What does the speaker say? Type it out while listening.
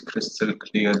Crystal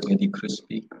clear, very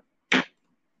crispy.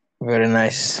 Very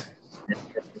nice.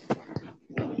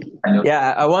 Hello.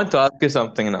 Yeah, I want to ask you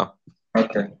something now.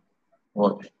 Okay.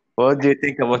 What? What do you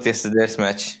think about yesterday's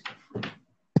match?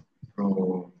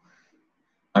 Bro,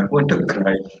 I want to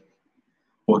cry.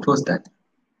 What was that?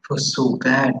 It was so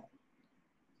bad.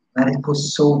 Man, it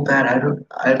was so bad.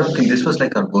 I don't think this was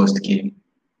like our worst game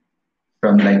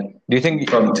from like Do you think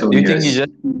from two do you think you years.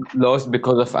 just lost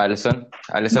because of Allison?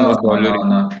 Allison No, was the no, only no, reason.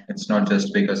 no. It's not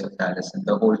just because of Allison.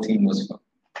 The whole team was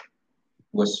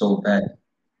so bad.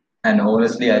 And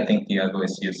honestly, I think Thiago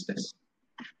is useless.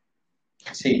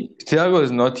 See, Thiago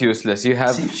is not useless. You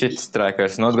have see, shit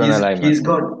strikers, not gonna he's lie, man. he's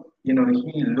got he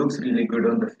looks really good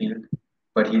on the field,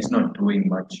 but he's not doing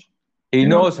much. He You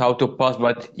know, knows how to pass,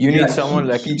 but you need yeah, someone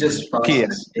like he just Lewandowski,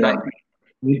 passes. Yeah, right?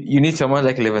 You need someone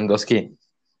like Lewandowski in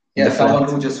yeah, the someone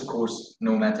front. who just scores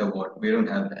no matter what. We don't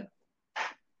have that.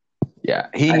 Yeah,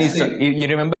 he needs. Actually, You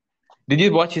remember? Did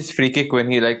you watch his free kick when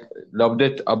he like lobbed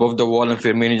it above the wall and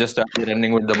Firmino just started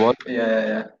running with the ball? yeah, yeah,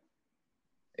 yeah.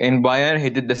 In Bayern, he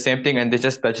did the same thing and they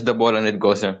just touch the ball and it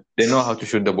goes in. They know how to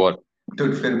shoot the ball.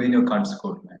 Dude, Firmino can't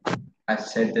score, man. I've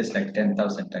said this like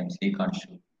 10,000 times. He can't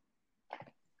shoot.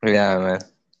 Yeah, man.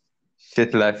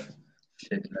 Shit life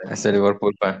Shit, like, as a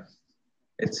Liverpool fan.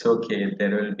 it's okay.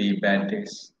 There will be bad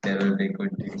days. There will be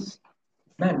good days.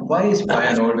 Man, why is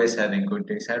Bayern always having good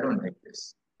days? I don't like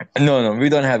this. No, no, we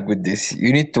don't have good days.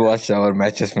 You need to watch our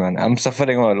matches, man. I'm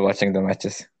suffering while watching the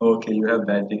matches. Okay, you have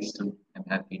bad days too. I'm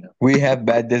happy now. We have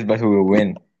bad days, but we will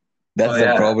win. Oh That's the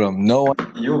yeah, problem.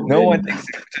 you No one win.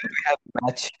 expected we have a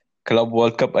match, Club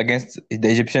World Cup against the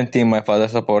Egyptian team my father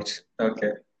supports.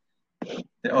 Okay.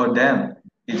 Oh damn.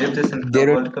 Egypt is in Club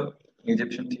There, World Cup.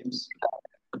 Egyptian teams.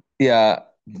 yeah,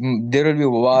 there will be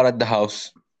war at the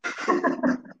house.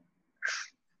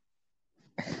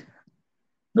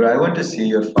 But I want to see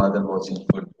your father watching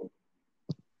football.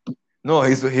 No,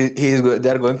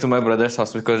 they're going to my brother's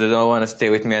house because they don't want to stay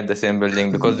with me at the same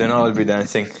building because they know I'll be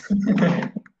dancing.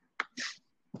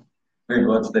 Wait,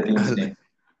 what's the team's name?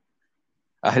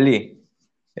 Ahli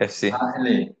FC.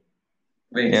 Ahly.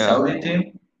 Wait, Yeah. Saudi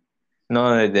team?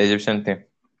 No, the Egyptian team.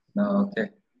 No, okay.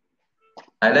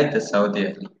 I like the Saudi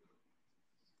Ahly.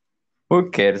 Who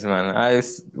cares, man?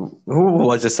 Who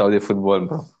watches Saudi football,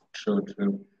 bro? True,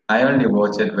 true. I only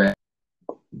watch it when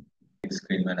big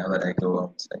screen whenever I go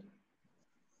outside.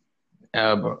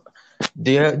 Bro.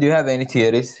 Do you have any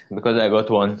theories? Because I got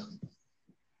one.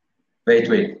 Wait,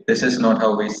 wait. This is not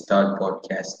how we start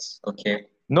podcasts, okay?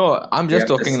 No, I'm We just have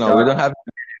to talking now. We don't start. have.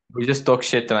 We just talk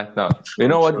shit right now. You True,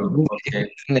 know what? true. Okay.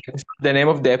 The name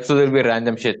of the episode will be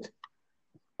random shit.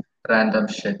 Random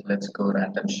shit. Let's go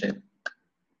random shit.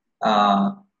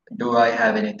 Uh, do I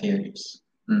have any theories?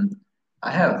 Hmm.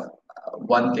 I have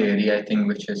one theory, I think,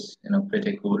 which is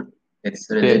pretty cool. It's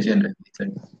Say, religion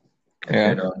related. If you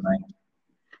yeah, don't mind.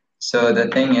 So the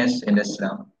thing is, in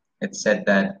Islam, it's said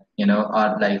that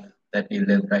our life that we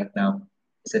live right now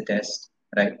is a test,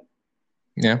 right?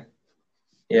 yeah,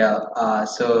 Yeah.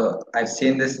 So I've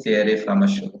seen this theory from a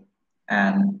show,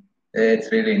 and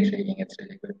it's really intriguing. It's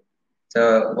really good.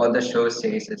 So what the show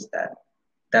says is that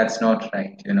that's not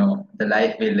right. The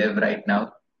life we live right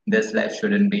now, this life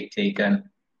shouldn't be taken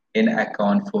in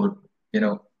account for,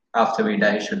 after we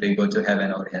die, should we go to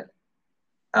heaven or hell?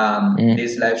 mm,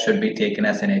 This life should be taken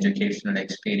as an educational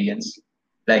experience,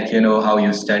 like how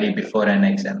you study before an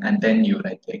exam and then you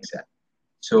write the exam.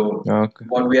 So okay,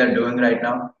 what we are doing right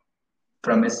now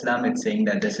from Islam, it's saying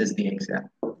that this is the exam.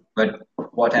 But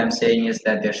what I'm saying is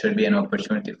that there should be an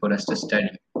opportunity for us to study,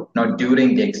 not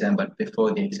during the exam, but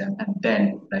before the exam, and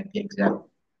then write the exam.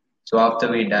 So after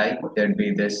we die, there'd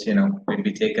be this, we'd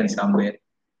be taken somewhere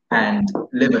and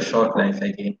live a short life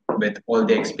again with all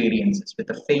the experiences, with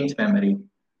a faint memory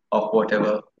of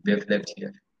whatever we've lived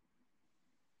here.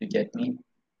 You get me?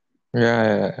 yeah,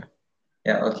 yeah, yeah.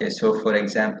 Yeah, okay. So for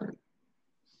example,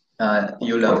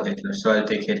 you love Hitler, so I'll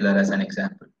take Hitler as an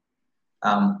example.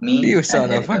 Me You and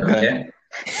son of a Hitler, gun. okay?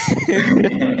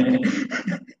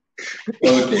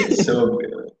 Okay, so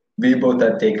we both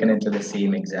are taken into the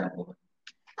same example.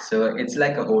 So it's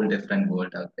like a whole different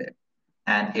world out there.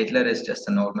 And Hitler is just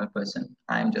a normal person.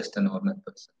 I'm just a normal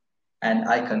person. And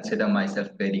I consider myself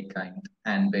very kind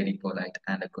and very polite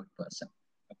and a good person.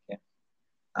 Okay.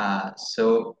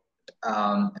 So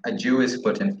a Jew is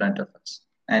put in front of us,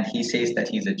 and he says that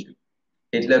he's a Jew.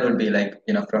 Hitler would be like,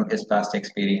 from his past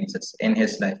experiences in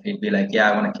his life, he'd be like,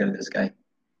 yeah, I want to kill this guy.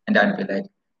 And I'd be like,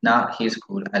 nah, he's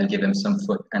cool. I'll give him some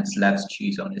food and slaps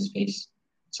cheese on his face.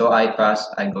 So I pass,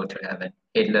 I go to heaven.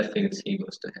 Hitler fails, he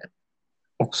goes to hell.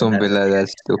 So Uqsum that's billah, the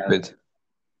that's idea. stupid.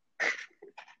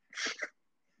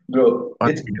 Bro,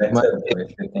 it's Okay. better, bro,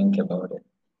 if you think about it.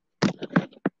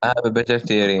 I have a better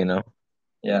theory,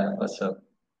 Yeah, what's up?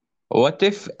 What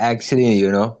if actually,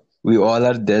 we all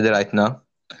are dead right now?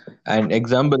 And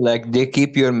example, like they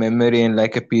keep your memory in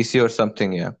like a PC or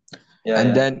something, yeah. Yeah, And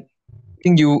yeah. then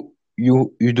thing you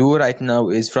do right now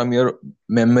is from your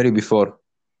memory before,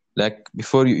 like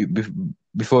before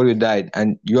you died,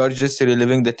 and you are just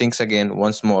reliving the things again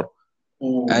once more.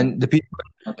 Ooh, And the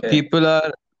okay. people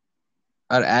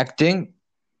are acting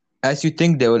as you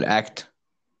think they will act.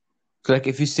 So, like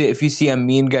if you see a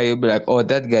mean guy, you'll be like, oh,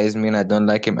 that guy is mean. I don't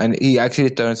like him, and he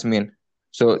actually turns mean.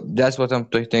 So that's what I'm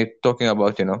talking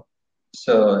about.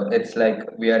 So it's like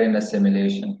we are in a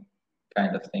simulation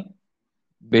kind of thing.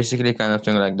 Basically, kind of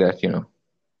thing like that.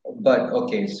 But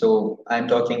okay, so I'm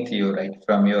talking to you, right,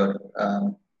 from your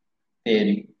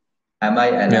theory. Am I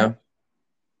alive? Yeah.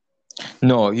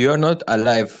 No, you're not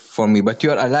alive for me, but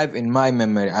you're alive in my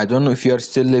memory. I don't know if you're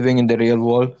still living in the real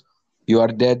world. You are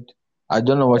dead. I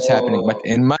don't know what's happening, but Oh,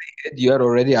 in my head, you are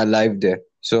already alive there.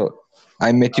 So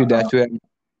I met you uh, that way. I'm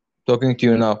talking to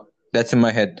you now. That's in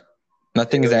my head.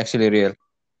 Nothing is dude, actually real.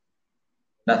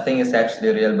 nothing is actually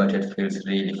real, but it feels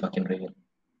really fucking real.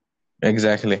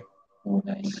 Exactly. Oh,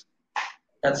 nice.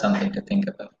 That's something to think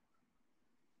about.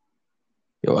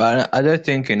 Other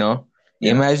thing,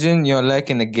 Yeah. imagine you're like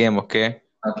in a game, okay?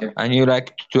 Okay. And you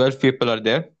like 12 people are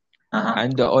there. Uh-huh.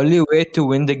 And the only way to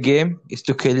win the game is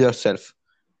to kill yourself.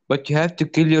 But you have to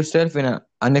kill yourself in an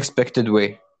unexpected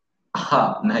way.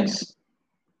 Aha, nice.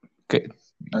 Okay.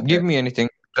 Okay. Give me anything.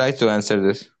 Try to answer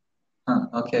this. Huh,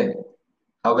 okay.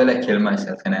 How will I kill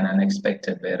myself in an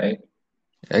unexpected way, right?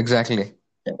 Exactly.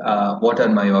 What are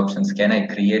my options? Can I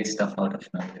create stuff out of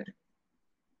nowhere?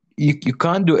 You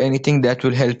can't do anything that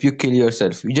will help you kill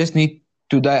yourself. You just need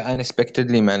to die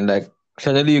unexpectedly, man. Like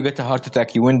suddenly you get a heart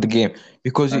attack, you win the game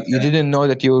because you Okay. didn't know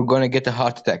that you were gonna get a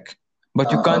heart attack.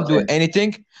 But you can't do Okay.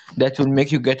 anything that will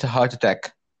make you get a heart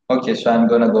attack. Okay, so I'm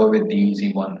gonna go with the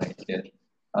easy one right here.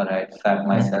 All right, fat Mm.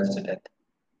 myself to death.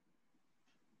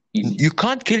 Easy. You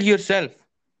can't kill yourself.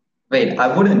 Wait, I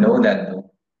wouldn't know that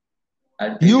though.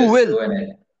 I'd be You just will. doing it.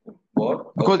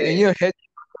 What? Because in Okay. your head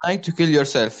you're trying to kill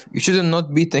yourself. You should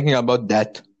not be thinking about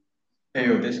that. Hey,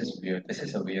 yo, this is weird. This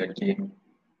is a weird game.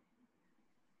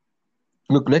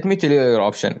 Look, let me tell you your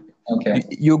option. Okay.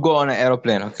 You go on an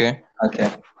aeroplane, okay?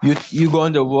 Okay. You go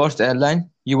on the worst airline.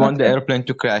 You want the Okay. airplane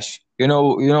to crash. You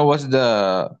know what's the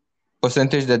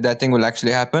percentage that thing will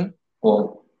actually happen?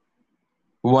 Whoa.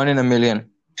 1 in a million.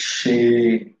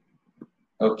 She.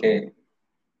 Okay.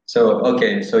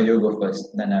 So you go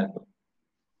first, then I'll go.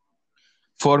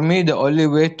 For me, the only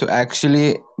way to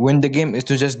actually win the game is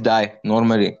to just die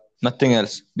normally, nothing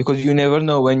else, because you never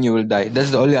know when you will die.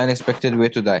 That's the only unexpected way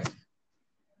to die.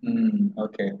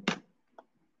 Okay.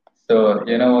 So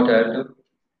you know what I'll do?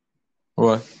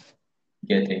 What?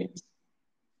 Get AIDS.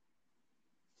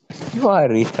 You are a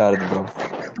retard, bro.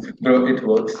 Bro, it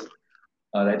works.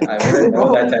 All right. I wouldn't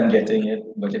know that I'm getting it,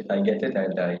 but if I get it,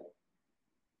 I'll die.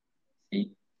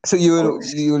 See, So you will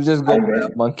works. you will just go I to win.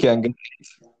 a monkey and get.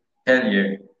 Hell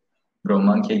yeah. Bro,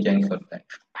 monkey gang for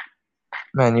life.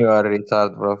 Man, you are a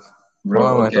retard, bro. What am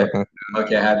Bro, I okay. talking?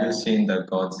 Okay, have you seen the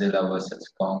Godzilla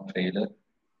versus Kong trailer?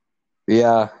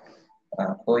 Yeah,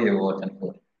 Who you voting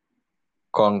for?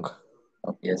 Kong.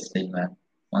 Obviously, man.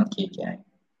 Monkey gang.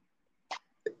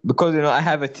 Because I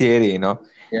have a theory. Yeah.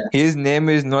 His name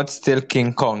is not still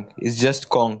King Kong. It's just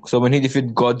Kong. So when he defeat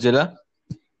Godzilla,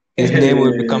 his name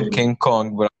will become Hey, King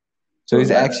Kong, bro. So bro, he's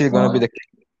that's actually gonna be smart. the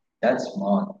king. That's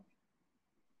smart.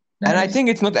 And I Nice. think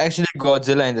it's not actually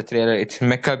Godzilla in the trailer. It's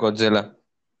Mecha Godzilla.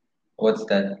 What's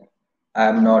that?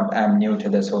 I'm new to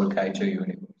this whole kaiju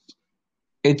universe.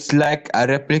 It's like a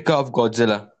replica of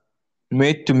Godzilla,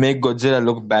 made to make Godzilla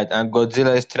look bad, and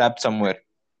Godzilla is trapped somewhere.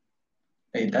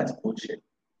 Hey, that's bullshit.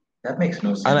 That makes no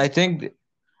And sense. I think,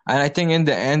 and I think in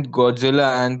the end,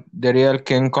 Godzilla and the real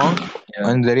King Kong Yeah.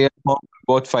 and the real Kong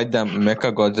both fight them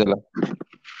Mecha Godzilla.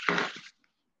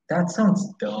 That sounds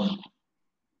dumb.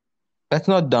 That's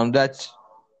not dumb. That's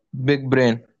big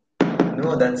brain.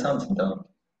 No, that sounds dumb.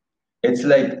 It's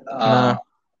like Nah.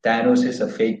 Thanos is a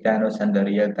fake Thanos and the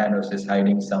real Thanos is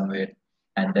hiding somewhere.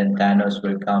 And then Thanos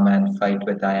will come and fight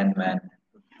with Iron Man.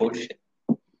 Bullshit.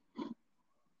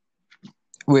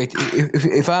 Wait,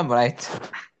 if I'm right,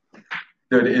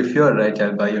 Dude, if you're right,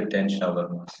 I'll buy you 10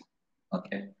 shawarmas.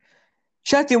 Okay.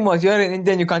 shut your mouth. You're in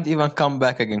India and you can't even come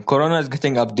back again. Corona is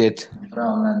getting update.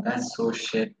 Bro, man, that's so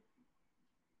shit.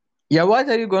 Yeah, what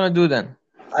are you gonna do then?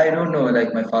 I don't know.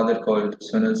 Like, my father called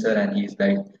Sunil sir and he's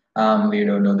like, we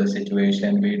don't know the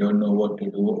situation. We don't know what to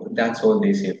do. That's all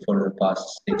they say for the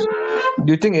past 6 months.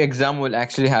 Do you think exam will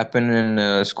actually happen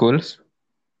in schools?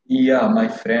 Yeah, my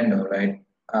friend, all right.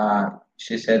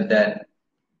 She said that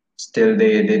still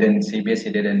they didn't,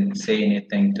 CBSE didn't say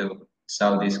anything to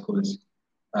Saudi schools.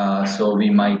 So we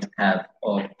might have,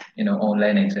 or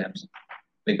online exams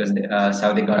because the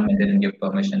Saudi government didn't give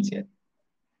permissions yet.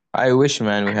 I wish,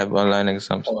 man, we have online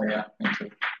exams. Oh yeah, me too.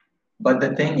 But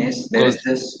the thing is, there is Because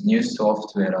this new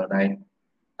software, all right,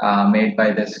 made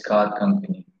by this car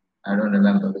company. I don't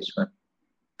remember which one,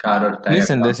 car or tire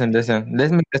listen, listen, company. listen.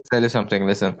 Let me just tell you something.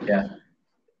 Listen, Yeah.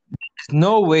 there's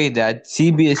no way that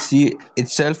CBSE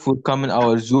itself would come in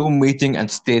our Zoom meeting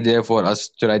and stay there for us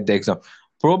to write the exam.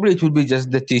 Probably it will be just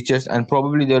the teachers, and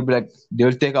probably they'll be like,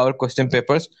 they'll take our question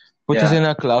papers, put it Yeah. in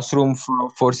a classroom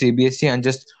for CBSE, and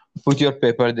just put your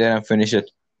paper there and finish it.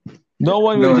 No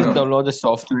one will No, just no. download the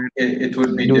software, It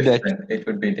would be do that, different. It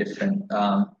would be different.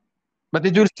 but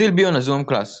it will still be on a Zoom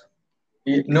class.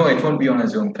 No, it won't be on a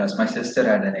Zoom class. My sister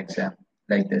had an exam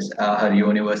like this. Her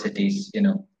university's,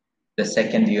 the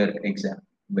second year exam,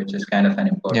 which is kind of an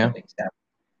Yeah. important exam.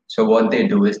 So what they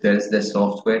do is there's the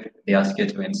software they ask you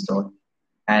to install,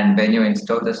 and when you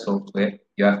install the software,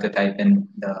 you have to type in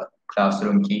the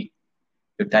classroom key.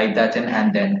 You type that in,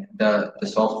 and then the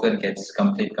software gets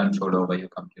complete control over your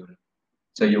computer.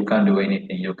 So you can't do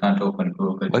anything. You can't open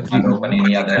Google. You But can't open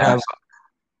any you other can have apps.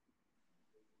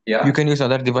 you Yeah. can use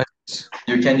other devices.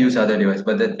 You can use other device,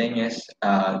 but the thing is,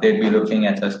 they'd be looking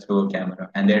at us through a camera,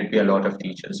 and there'd be a lot of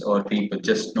teachers or people,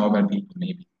 just normal people,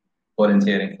 maybe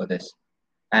volunteering for this.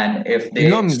 And if You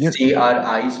know they me. see our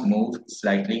eyes move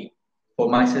slightly, for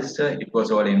my sister, it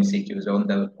was all MCQs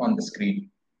on the screen,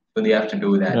 so they have to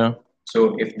do that. Yeah.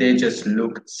 So if they just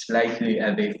look slightly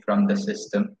away from the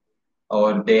system,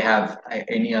 or they have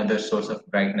any other source of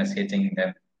brightness hitting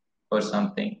them or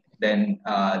something, then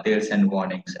they'll send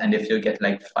warnings. And if you get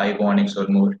like five warnings or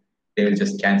more, they'll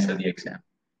just cancel the exam.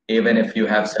 Even if you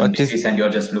have some But if disease and you're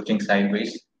just looking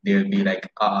sideways, they'll be like,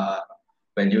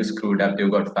 well, you screwed up, you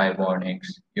got five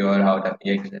warnings, you're out of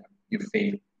the exam, you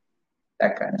failed,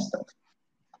 that kind of stuff,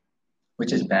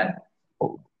 which is bad.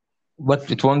 but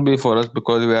it won't be for us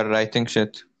because we are writing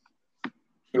shit.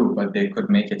 True, but they could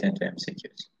make it into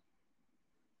MCQs.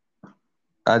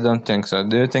 I don't think so.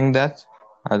 Do you think that?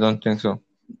 I don't think so.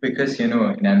 Because, in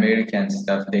American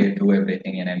stuff, they do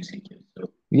everything in MCQs. So,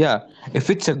 Yeah, if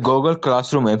it's a Google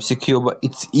Classroom MCQ, but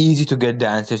it's easy to get the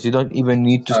answers. You don't even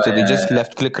need to oh, study. Just yeah,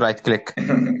 left click, right click. yeah.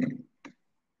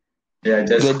 Yeah,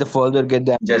 Get the folder, get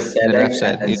the answers just on the left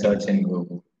select and side. then search in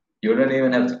Google. You don't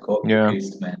even have to copy Yeah,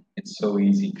 paste, man. It's so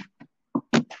easy.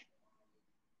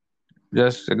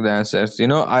 just like the answers.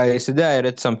 I said I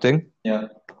read something, Yeah.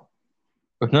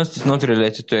 but it's not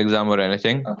related to exam or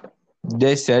anything. Okay.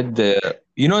 They said,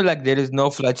 like there is no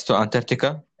flights to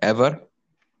Antarctica ever.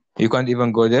 You can't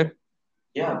even go there.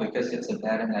 Yeah, because it's a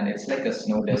barren land. It's like a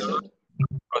snow desert.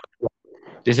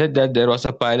 They said that there was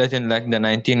a pilot in like the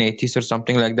 1980s or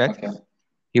something like that. Okay.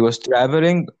 He was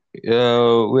traveling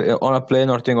on a plane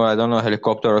or thing, or I don't know,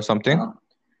 helicopter or something, Uh-huh.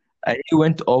 and he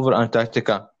went over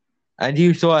Antarctica, and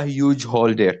he saw a huge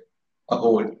hole there, A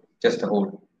hole. Just a hole.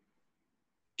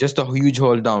 just a huge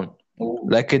hole down, Oh.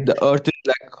 like the earth is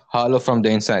like hollow from the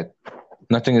inside,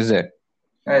 nothing is there.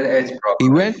 It's He probably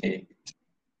went, fake.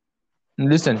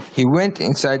 he went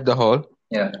inside the hole,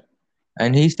 Yeah.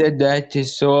 and he said that he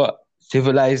saw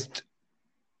civilized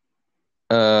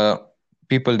uh,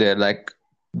 people there, like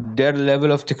their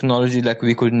level of technology, like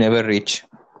we could never reach.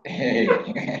 Hey.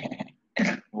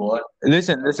 What?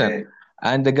 Listen. Okay.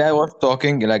 And the guy was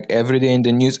talking like every day in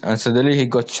the news, and suddenly he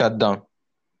got shut down.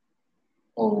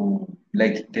 Oh,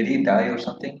 like, did he die or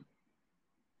something?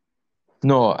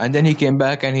 No, and then he came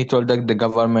back and he told that the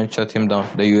government shut him down,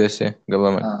 the USA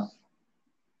government. Uh,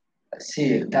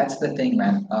 See, that's the thing,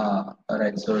 man. All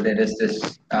right. So there is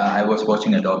this. I was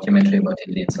watching a documentary about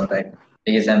aliens. All right,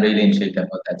 because I'm really intrigued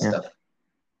about that Yeah. stuff.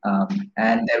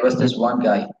 And there was Mm. this one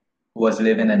guy who was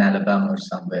living in Alabama or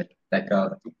somewhere, like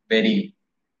a very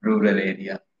rural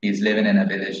area. He's living in a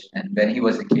village, and when he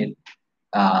was a kid,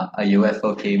 a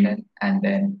UFO came in, and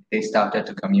then they started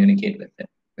to communicate with him,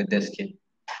 with this kid,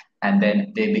 and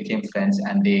then they became friends,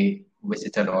 and they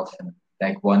visited often,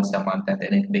 like once a month, and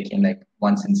then it became like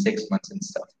once in 6 months and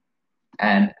stuff.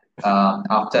 And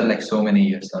after like so many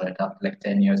years, or after like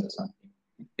 10 years or something,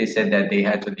 they said that they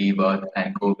had to leave Earth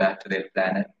and go back to their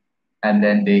planet, and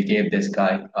then they gave this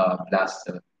guy a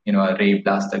blaster, a ray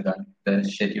blaster gun, the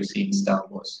shit you see in Star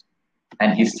Wars,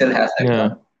 and he still has that Yeah.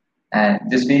 gun. And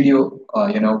this video,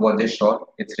 what they shot,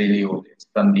 it's really old. It's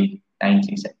from the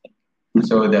 90s, I think.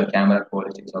 So the camera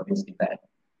quality is obviously bad.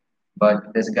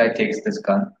 But this guy takes this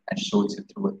gun and shoots it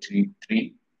through a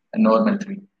tree, a normal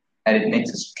tree, and it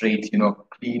makes a straight,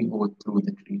 clean hole through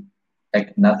the tree.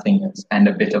 like nothing else, and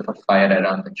a bit of a fire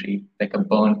around the tree, like a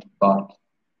burnt bark,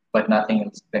 but nothing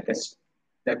else, like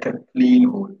a clean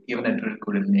hole. Even a drill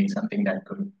couldn't make something that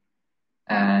good.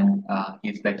 And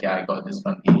he's like, "Yeah, I got this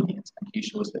from the aliens," and he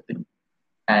shows the thing.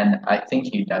 And I think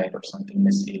he died or something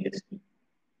mysteriously.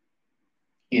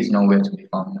 He's nowhere to be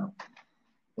found now.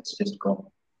 It's just gone.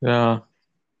 Yeah.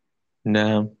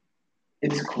 Damn.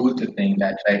 It's cool to think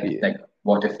that, right? Yeah. Like,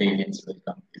 what if aliens will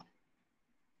come?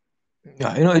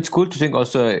 Yeah, it's cool to think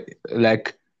also,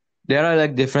 like there are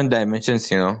like different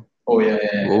dimensions, Oh yeah,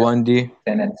 yeah, yeah. 1D,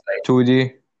 Tenants, right?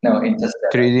 2D, No,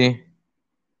 Interstellar. 3D,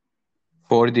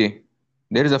 4D.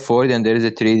 There is a 4D and there is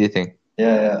a 3D thing.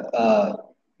 Yeah, yeah.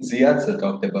 Ziad still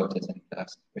talked about this in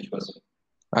class, which was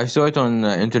I saw it on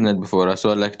internet before. I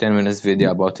saw like 10 minutes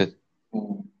video about it.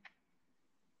 ooh,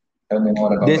 tell me more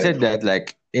They about said it. that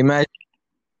like imagine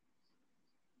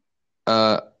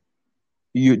uh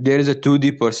there is a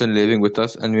 2D person living with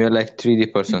us and we are like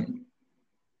 3D person.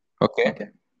 Okay? Okay.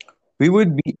 We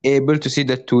would be able to see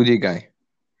the 2D guy,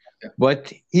 Yeah.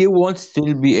 but he won't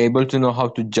still be able to know how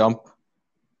to jump,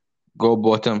 go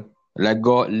bottom, like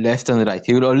go left and right.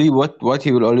 He will only what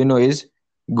he will only know is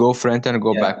go front and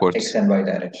go Yeah, backwards. X and Y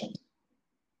direction.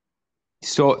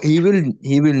 So he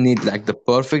will need like the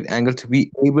perfect angle to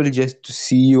be able just to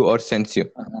see you or sense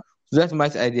you. Uh-huh. So that's my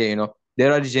idea.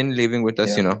 There are jinn living with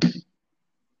us. Yeah.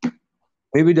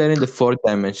 Maybe they're in the fourth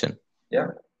dimension. Yeah,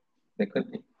 they could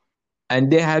be.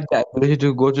 And they have the ability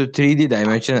to go to 3D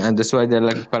dimension, and that's why they're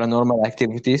like paranormal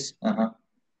activities. Uh-huh.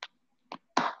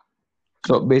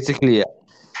 So basically, yeah.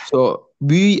 So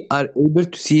we are able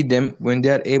to see them when they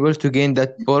are able to gain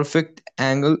that perfect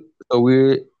angle. So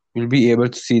we will be able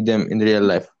to see them in real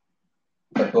life.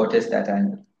 But what is that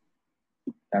angle?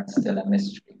 That's still a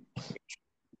mystery.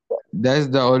 That's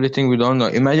the only thing we don't know.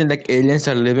 Imagine like aliens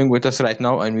are living with us right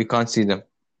now and we can't see them.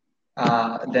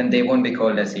 Then they won't be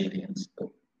called as aliens.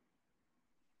 So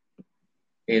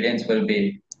aliens will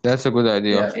be, That's a good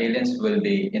idea. yeah, aliens will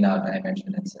be in our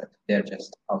dimension itself. They're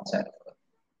just outside of Earth.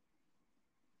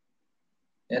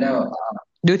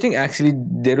 Do you think actually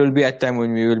there will be a time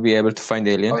when we will be able to find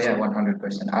Oh aliens? yeah,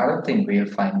 100%. I don't think we'll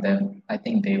find them. I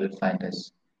think they will find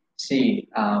us. See,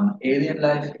 alien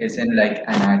life isn't like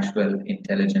an actual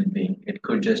intelligent being. It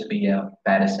could just be a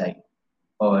parasite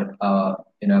or a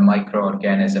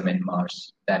microorganism in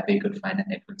Mars that we could find,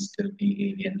 and it would still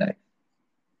be alien life.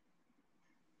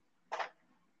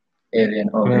 Alien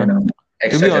or Yeah. To be honest,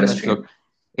 extraterrestrial. look,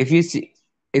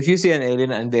 if you see an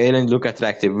alien and the alien look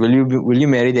attractive, will you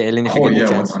marry the alien if you Oh get the yeah,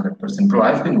 chance? 100%. Bro,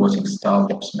 I've been watching Star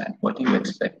Wars, man. What do you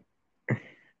expect?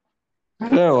 I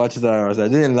don't watch Star Wars. I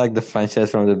didn't like the franchise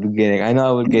from the beginning. I know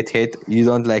I will get hate. You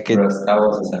don't like it, Bro, Star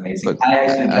Wars is amazing. but I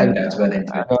actually I, dragged as well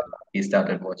into I, it. He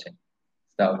started watching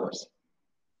Star Wars.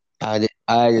 I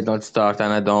did not start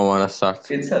and I don't want to start.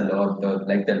 It's a lot though.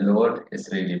 Like the lore is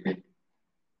really big.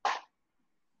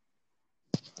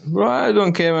 Bro, I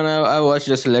don't care, man. I watch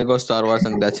just Lego Star Wars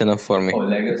and that's enough for me. Oh,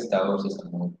 Lego Star Wars is a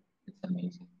movie. It's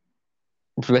amazing.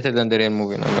 It's better than the real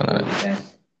movie, not gonna Oh, lie. damn.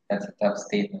 That's a tough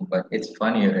statement, but it's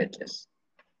funnier, I guess.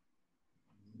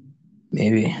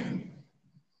 Maybe.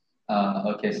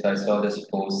 Okay, so I saw this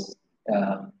post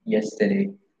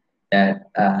yesterday that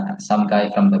some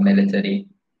guy from the military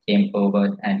came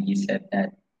forward and he said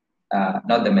that,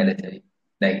 not the military,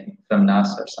 like from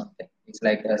NASA or something. He's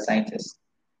like a scientist.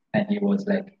 And he was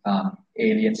like,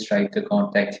 aliens tried to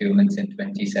contact humans in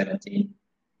 2017,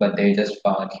 but they just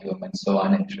found humans so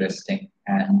uninteresting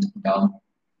and dumb,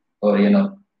 or,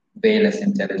 way less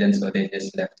intelligent, so they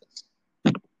just left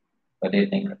us. What do you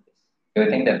think of this? Do you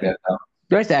think that we are dumb?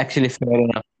 That's actually fair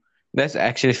enough. That's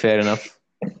actually fair enough.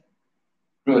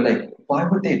 Bro, like, why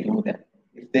would they do that?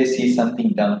 If they see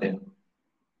something dumb, then,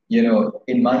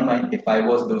 in my mind, if I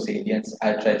was those aliens,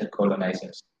 I'd try to colonize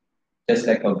us, just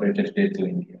like how British did to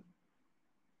India.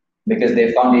 Because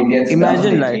they found Indians dumb,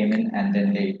 Imagine they like came in and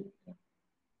then they, yeah,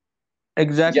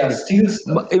 exactly. steal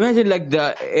stuff. Imagine like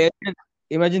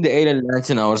imagine the alien lands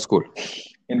in our school.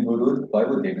 In Hudud, why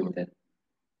would they do that?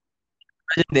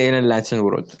 Imagine the alien lands in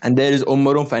Urud, and there is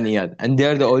Umarum Faniyad, and they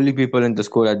are the only people in the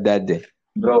school at that day.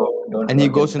 Bro, don't And he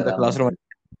forget goes in the Saddam classroom.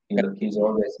 Hussein. He's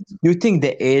always. You think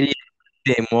the alien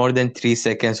stay more than 3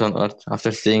 seconds on Earth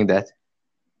after seeing that?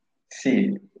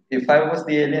 See, if I was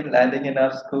the alien landing in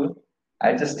our school,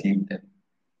 I'd just eat them.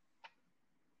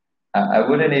 I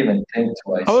wouldn't even think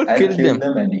twice. I would I'd kill kill them.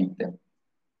 them and eat them.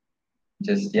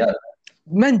 Just, yeah.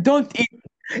 Man, don't eat.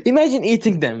 Imagine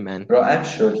eating them, man. Bro, I'm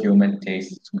sure human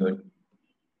tastes good.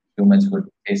 Humans would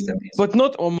taste amazing. But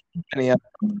not Umarum Faniyad.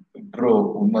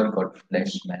 Bro, Umar got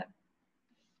flesh, man.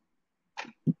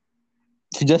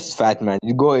 She's just fat, man.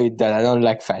 You go eat that. I don't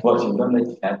like fat. What, you don't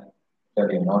like fat?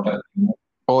 Sorry, not a.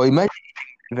 Oh, imagine.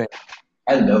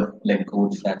 I love like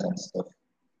goat fat and stuff.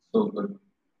 So good.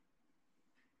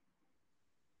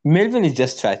 Melvin is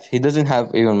just fat. He doesn't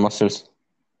have even muscles.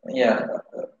 Yeah,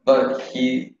 but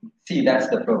he see that's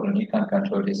the problem. He can't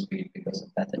control his speed because of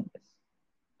that. And this.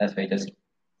 That's why he just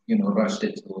rushed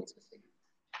it towards the city.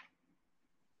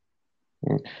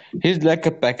 He's like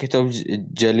a packet of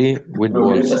jelly with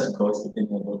Bro, you're balls. just gossiping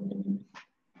about me.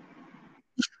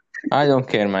 I don't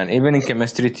care, man. Even in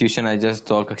chemistry tuition, I just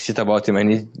talk shit about him,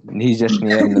 and he's just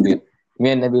near Nabil.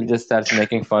 Me and Nabil just starts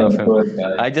making fun of him. Poor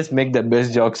guy. I just make the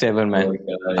best jokes ever, man. Poor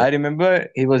guy. I remember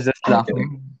he was just Okay.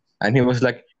 laughing, and he was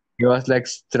like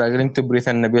struggling to breathe,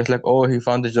 and Nabil was like, "Oh, he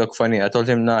found the joke funny." I told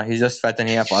him, "Nah, he's just fat and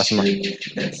he have asthma."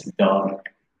 Shit, that's dark.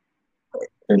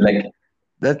 Like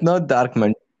That's not dark,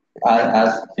 man.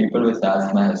 as people with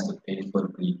asthma has to pay for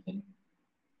breathing.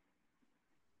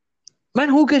 Man,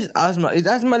 who gets asthma? Is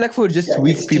asthma like for just Yeah,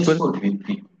 weak it's just people? for weak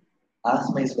people.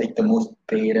 Asthma is like the most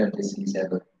painful disease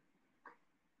ever.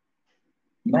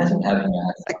 Imagine having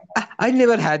asthma. I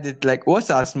never had it. Like, what's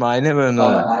asthma? I never know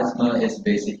that. Asthma is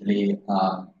basically,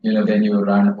 when you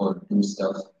run or do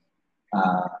stuff,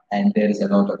 and there is a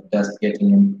lot of dust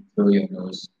getting in through your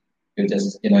nose. You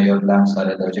just, your lungs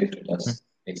are allergic to dust,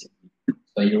 basically.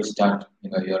 So you start,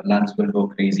 your lungs will go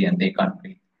crazy and they can't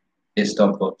breathe. They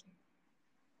stop working.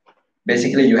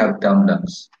 Basically, you have dumb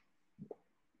lungs.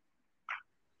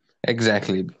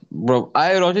 Exactly. Bro,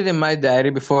 I wrote it in my diary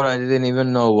before I didn't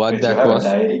even know what Wait, you that have a was.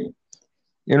 diary?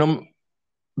 You know,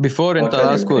 before in What are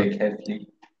Tala you, school. Craig Heffley?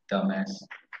 Dumbass.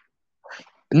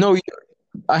 No,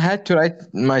 I had to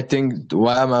write my thing,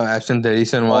 why am I absent, the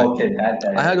reason why. Oh, okay, that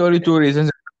I had diary. only two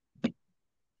reasons.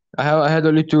 I had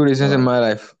only two reasons in Oh. my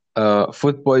life.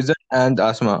 Food poison and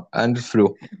asthma and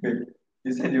flu. Wait,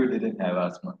 you said you didn't have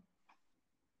asthma.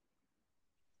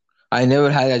 I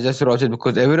never had, I just wrote it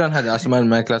because everyone had asthma in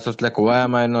my class. I was like, why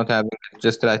am I not having it?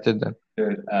 Just write it then.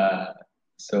 Dude,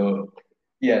 so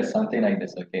yeah, something like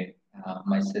this. Okay,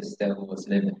 my sister who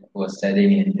was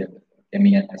studying in India before, okay,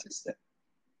 me and my sister,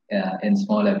 in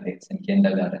smaller grades in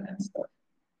kindergarten and stuff.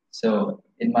 So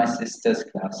in my sister's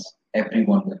class,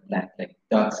 everyone was black, like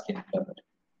dark skin color,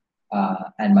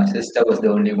 and my sister was the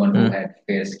only one who Mm. had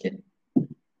fair skin,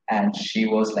 and she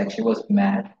was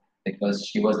mad because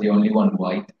she was the only one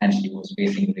white and she was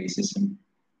facing racism.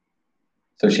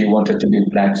 So she wanted to be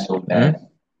black so bad. Mm.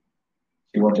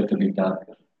 She wanted to be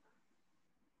darker.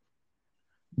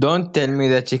 Don't tell me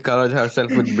that she colored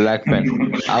herself with black pen.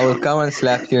 I will come and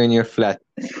slap you in your flat.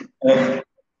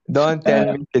 Don't tell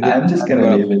me she did I'm just that, gonna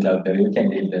bro. leave it out there. You can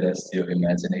leave the rest to your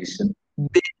imagination.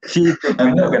 Did she?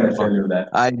 I'm not gonna tell you that.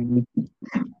 I need,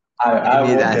 I, I I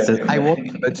need won't tell answers. you I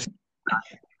won't. that. But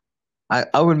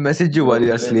I will message you while Bro,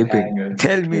 you are sleeping. cliffhanger,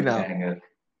 Tell me now. cliffhanger,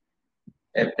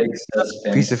 epic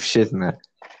Piece of suspense. shit, man.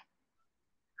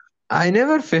 I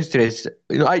never faced race.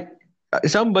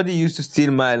 Somebody used to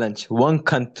steal my lunch. One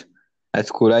cunt at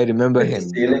school. I remember Wait, him.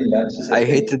 stealing lunch is a I thing.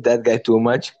 hated that guy too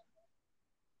much.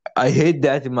 I hate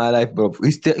that in my life, bro.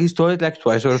 He stole it like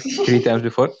twice or three times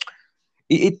before.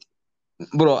 It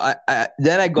bro.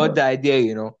 Then I got the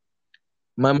idea.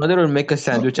 My mother will make a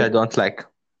sandwich I Okay, don't like.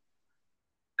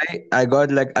 I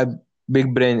got like a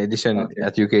big brain edition okay,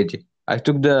 at UKG. I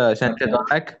took the sandwich I okay, don't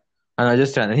like and I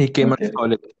just ran. And he came and okay.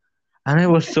 stole it. And I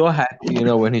was so happy,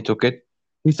 when he took it.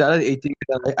 He started eating it.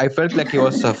 And I felt like he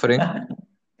was suffering.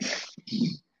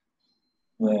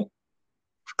 Yeah.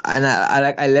 And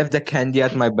I left the candy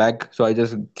at my bag, so I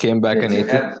just came back Wait, and you ate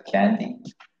it. have candy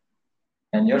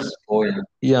and you're spoiled.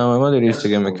 Yeah, my mother You're used to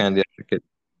give me spoiled. candy as a kid.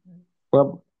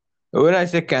 Well, when I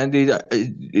say candy,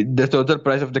 the total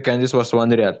price of the candies was 1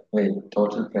 real. Wait,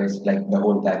 total price, like the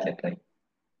whole packet, right?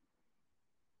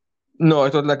 No,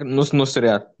 it was like nus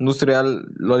real. Nus real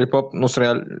lollipop, nus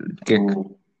real cake.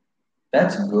 Ooh,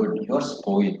 that's good. You're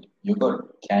spoiled. You got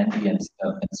candy and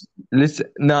stuff and stuff. Listen,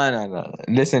 no.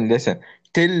 Listen.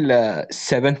 Till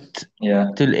seventh,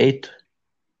 Yeah. till eighth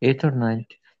or ninth,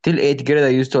 till eighth grade, I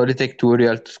used to only take 2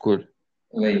 real to school.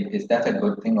 Wait, is that a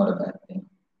good thing or a bad thing?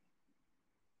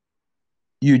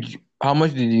 How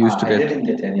much did you used to I get? didn't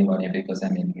get any money because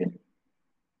I'm Indian.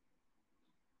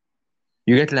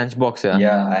 You get lunchbox, yeah.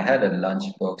 Yeah, I had a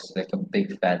lunchbox, like a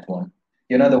big fat one.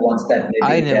 You know the ones that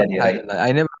I they never carry, had. right?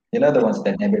 I never You know the ones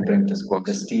that never bring to school,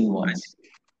 the box. steel ones.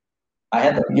 I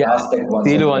had the Yeah, plastic ones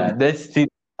steel in one. that. That's steel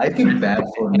I feel bad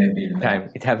for Nabil, man. time.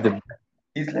 It have the.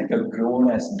 He's like a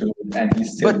grown-ass dude and he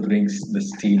still But brings the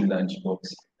steel lunchbox.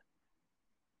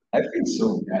 I feel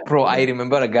so bad bro, for I him.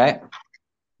 remember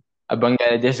a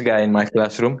Bangladesh guy in my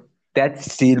classroom. That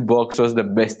steel box was the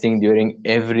best thing during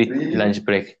every Really? lunch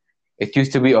break. It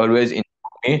used to be always in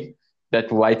me.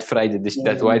 that white fried dish,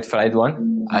 that white fried one.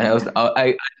 And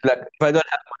like if I don't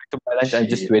have money to buy lunch, I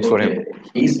just Shit. wait for him. Okay,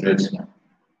 he's rich now.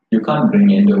 You can't bring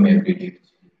Indomie every day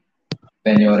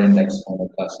when you're in like smaller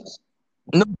classes.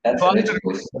 No, That's a father rich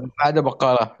person. هذا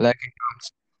بقالة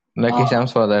like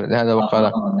Hisham's father هذا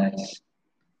بقالة. Nice.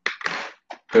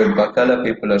 Dude, Bakala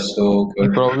people are so He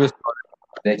good. probably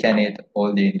They can eat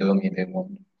all the Indomie they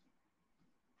want.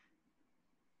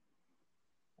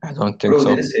 I don't think Bro, so.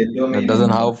 there is Indomie That in doesn't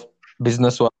India. have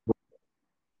business one.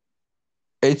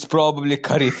 It's probably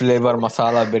curry flavor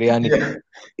masala biryani. Yeah.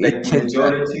 Like It's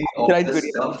majority of tried the biryani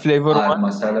stuff flavor are one.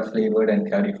 masala flavored and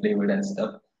curry flavored and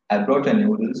stuff. I brought a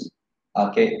noodles.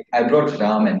 Okay, I brought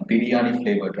ramen, biryani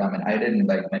flavored ramen. I didn't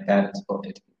like my parents bought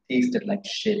it. It tasted like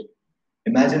shit.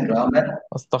 Imagine ramen,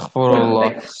 استغفر but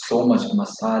الله. like so much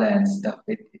masala and stuff.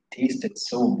 It tasted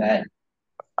so bad.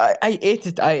 I ate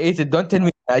it. I ate it. Don't tell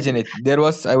me. Imagine it.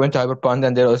 I went to Hyper Panda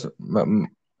and there was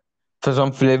for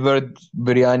some flavored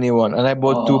biryani one, and I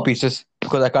bought two Oh, pieces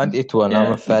because I can't eat one. I'm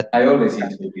yeah. a fat, I always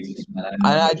eat two pieces, man. I'm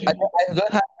and not I judging you.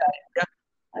 don't have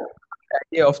the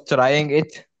idea of trying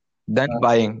it than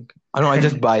buying. I know I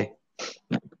just buy,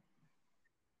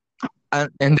 and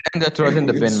then that was in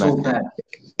the bin, It's man. so bad.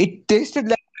 It tasted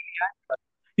like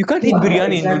you can't eat Yeah,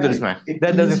 biryani in noodles, exactly. man. It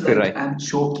That feels doesn't feel like right. I'm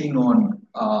choking on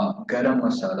garam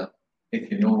masala, if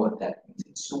you know what that means.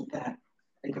 It's so bad.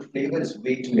 Like the flavor is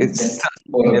way too It's intense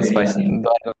for a Indian spicy.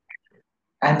 biryani.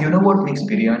 And you know what makes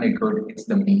biryani good? It's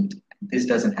the meat. This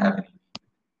doesn't have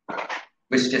any,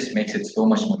 which just makes it so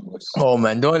much more worse. Oh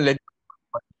man, don't let.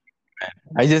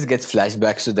 I just get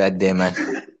flashbacks to that day, man.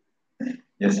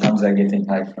 Yes, Hamza getting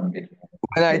high from biryani.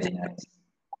 When I Very think nice.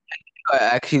 I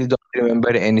actually don't remember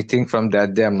anything from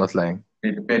that day. I'm not lying.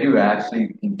 Were you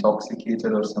actually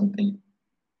intoxicated or something?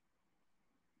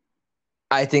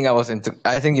 I think I was into.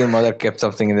 I think your mother kept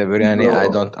something in the biryani.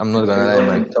 Bro, I'm not if gonna you lie, got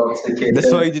man. intoxicated,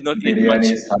 That's why you did not eat biryani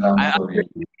much. is haram for you.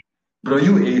 Bro,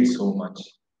 you ate so much.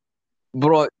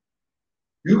 Bro,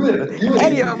 You were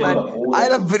hey, eating from man, the whole I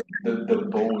love of biryani. the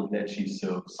bowl that she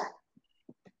serves.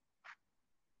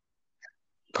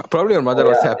 Probably your mother Oh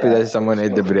was yeah, happy yeah. that someone She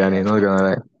ate the was very biryani. Not happy. gonna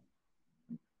lie.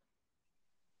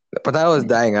 But I was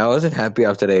dying. I wasn't happy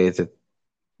after I ate it.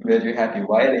 Were you happy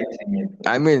while eating it?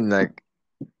 I mean, like,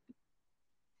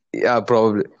 yeah,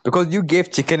 probably because you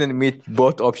gave chicken and meat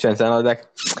both options, and I was like,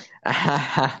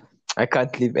 I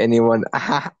can't leave anyone.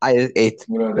 I just ate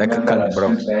Bro, like a remember cunt, bro.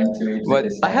 Ashwin trying to eat with But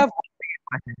his hand?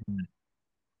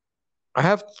 I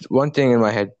have one thing in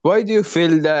my head. Why do you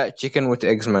fill the chicken with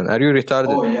eggs, man? Are you retarded?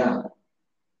 Oh yeah,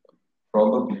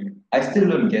 probably. I still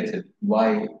don't get it.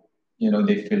 Why,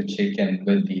 they fill chicken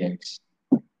with the eggs.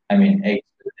 I mean, eggs.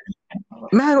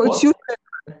 Man, it's What? useless.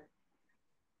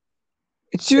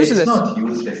 It's It's useless. not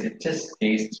useless. It just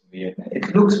tastes weird.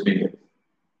 It looks weird.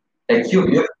 Like you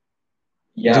Do you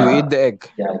yeah, eat the egg?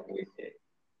 yeah, I hate it.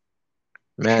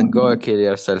 Man, go kill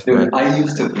yourself, man. Dude, I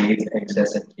used to hate eggs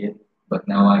as a kid, but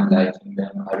now I'm liking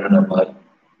them. I don't know why.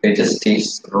 They just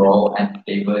taste raw and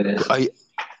flavorless, I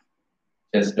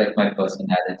just like my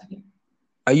personality.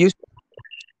 I used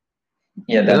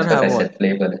Yeah, they don't that's what have I one. said,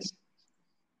 flavorless.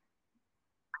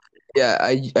 Yeah,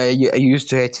 I used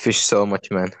to hate fish so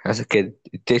much, man. As a kid,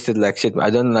 it tasted like shit. I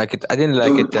don't like it. I didn't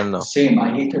like it till Dude, now. same.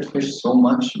 I hated fish so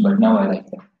much, but now I like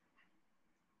them.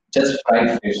 Just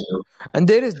fried fish, though. And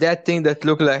there is that thing that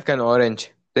look like an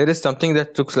orange. There is something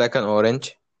that looks like an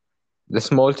orange. The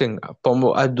small thing,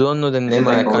 pombo. I don't know the Is it name,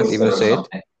 and I like can't oyster even or say it.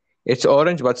 something? It's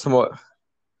orange but small.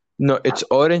 No, it's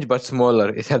orange but smaller.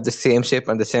 It have the same shape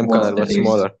and the same What's color the but taste?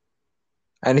 smaller,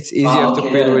 and it's easier Ah, to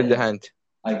okay, peel yeah, with yeah, the yeah. hand.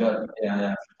 I got, yeah,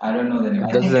 yeah. I don't know the name.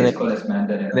 I That's think the it's called as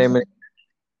mandarin or name. something.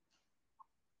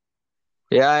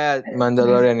 Yeah, Nice.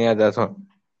 Mandalorian. Yeah, that one.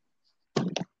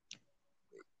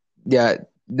 Yeah,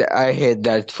 I hate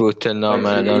that food till now, But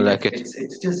man. I don't like it.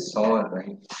 it's just sour,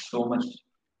 right? So much.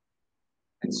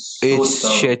 It's so It's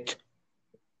sour. shit.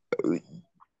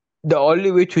 The only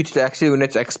way to eat it actually when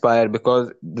it's expired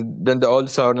because then the all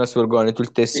sourness will go and it will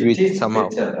taste It sweet tastes somehow.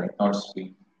 bitter, right? Not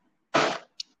sweet.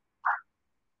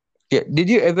 Yeah. Did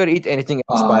you ever eat anything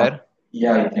Uh, expire?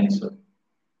 yeah, I think so.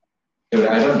 Dude,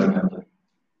 I don't remember.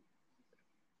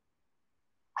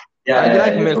 Yeah, I yeah,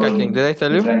 drank yeah, you milk, I told think. me. Did I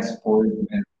tell You you? drank spoiled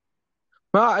milk.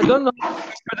 No, I don't know how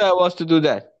stupid I was to do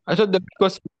that. I thought the milk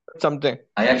was something.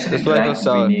 I actually That's why it was drank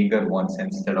sour. vinegar once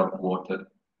instead of water.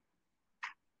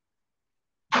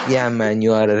 Yeah, man,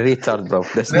 you are a retard, bro.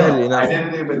 The smell No, I enough.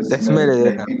 didn't even The smell smell it. is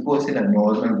Like enough. it was in a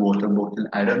normal water bottle.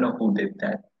 I don't know who did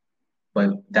that, but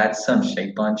that's some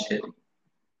shaitan shit.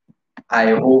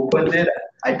 I opened it.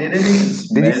 I didn't even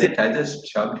Did you smell see? it. I just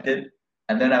chugged it,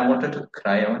 and then I wanted to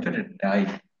cry. I wanted to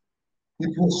die.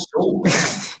 It was so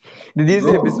bad. Did you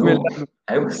say No, Bismillah?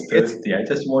 I was thirsty. I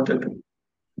just wanted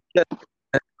to.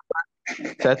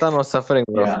 Shaitan was suffering,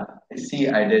 bro. Yeah. See,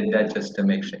 I did that just to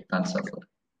make Shaitan suffer.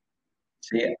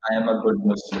 See, I am a good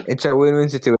Muslim. It's a win-win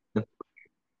situation.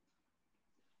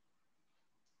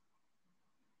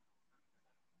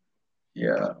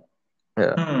 Yeah.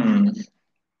 Yeah. Hmm.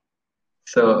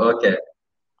 So, okay.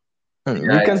 We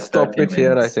Yeah, can it's stop 30 it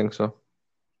here, I minutes. think so.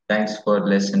 Thanks for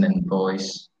listening,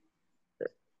 boys.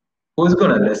 Who's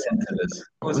gonna listen to this?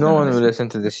 Who's No gonna one will listen listen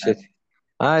to to this this? shit.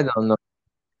 I don't know.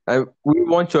 We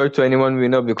won't show it to anyone we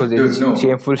know because Dude, it's no.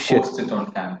 shameful shit. Post it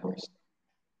on campus.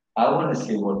 I want to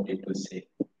see what people say.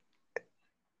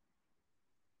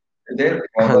 They'll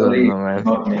I don't probably know, man.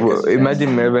 not make us friends Imagine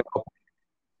anymore. Melvin.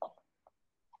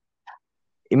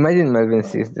 Imagine Melvin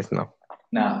sees this now.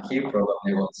 Nah, he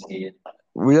probably won't see it.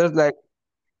 We just like,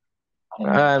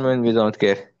 Yeah. I mean, we don't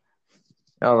care.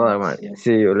 All right, Yes, man. yes.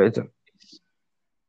 See you later.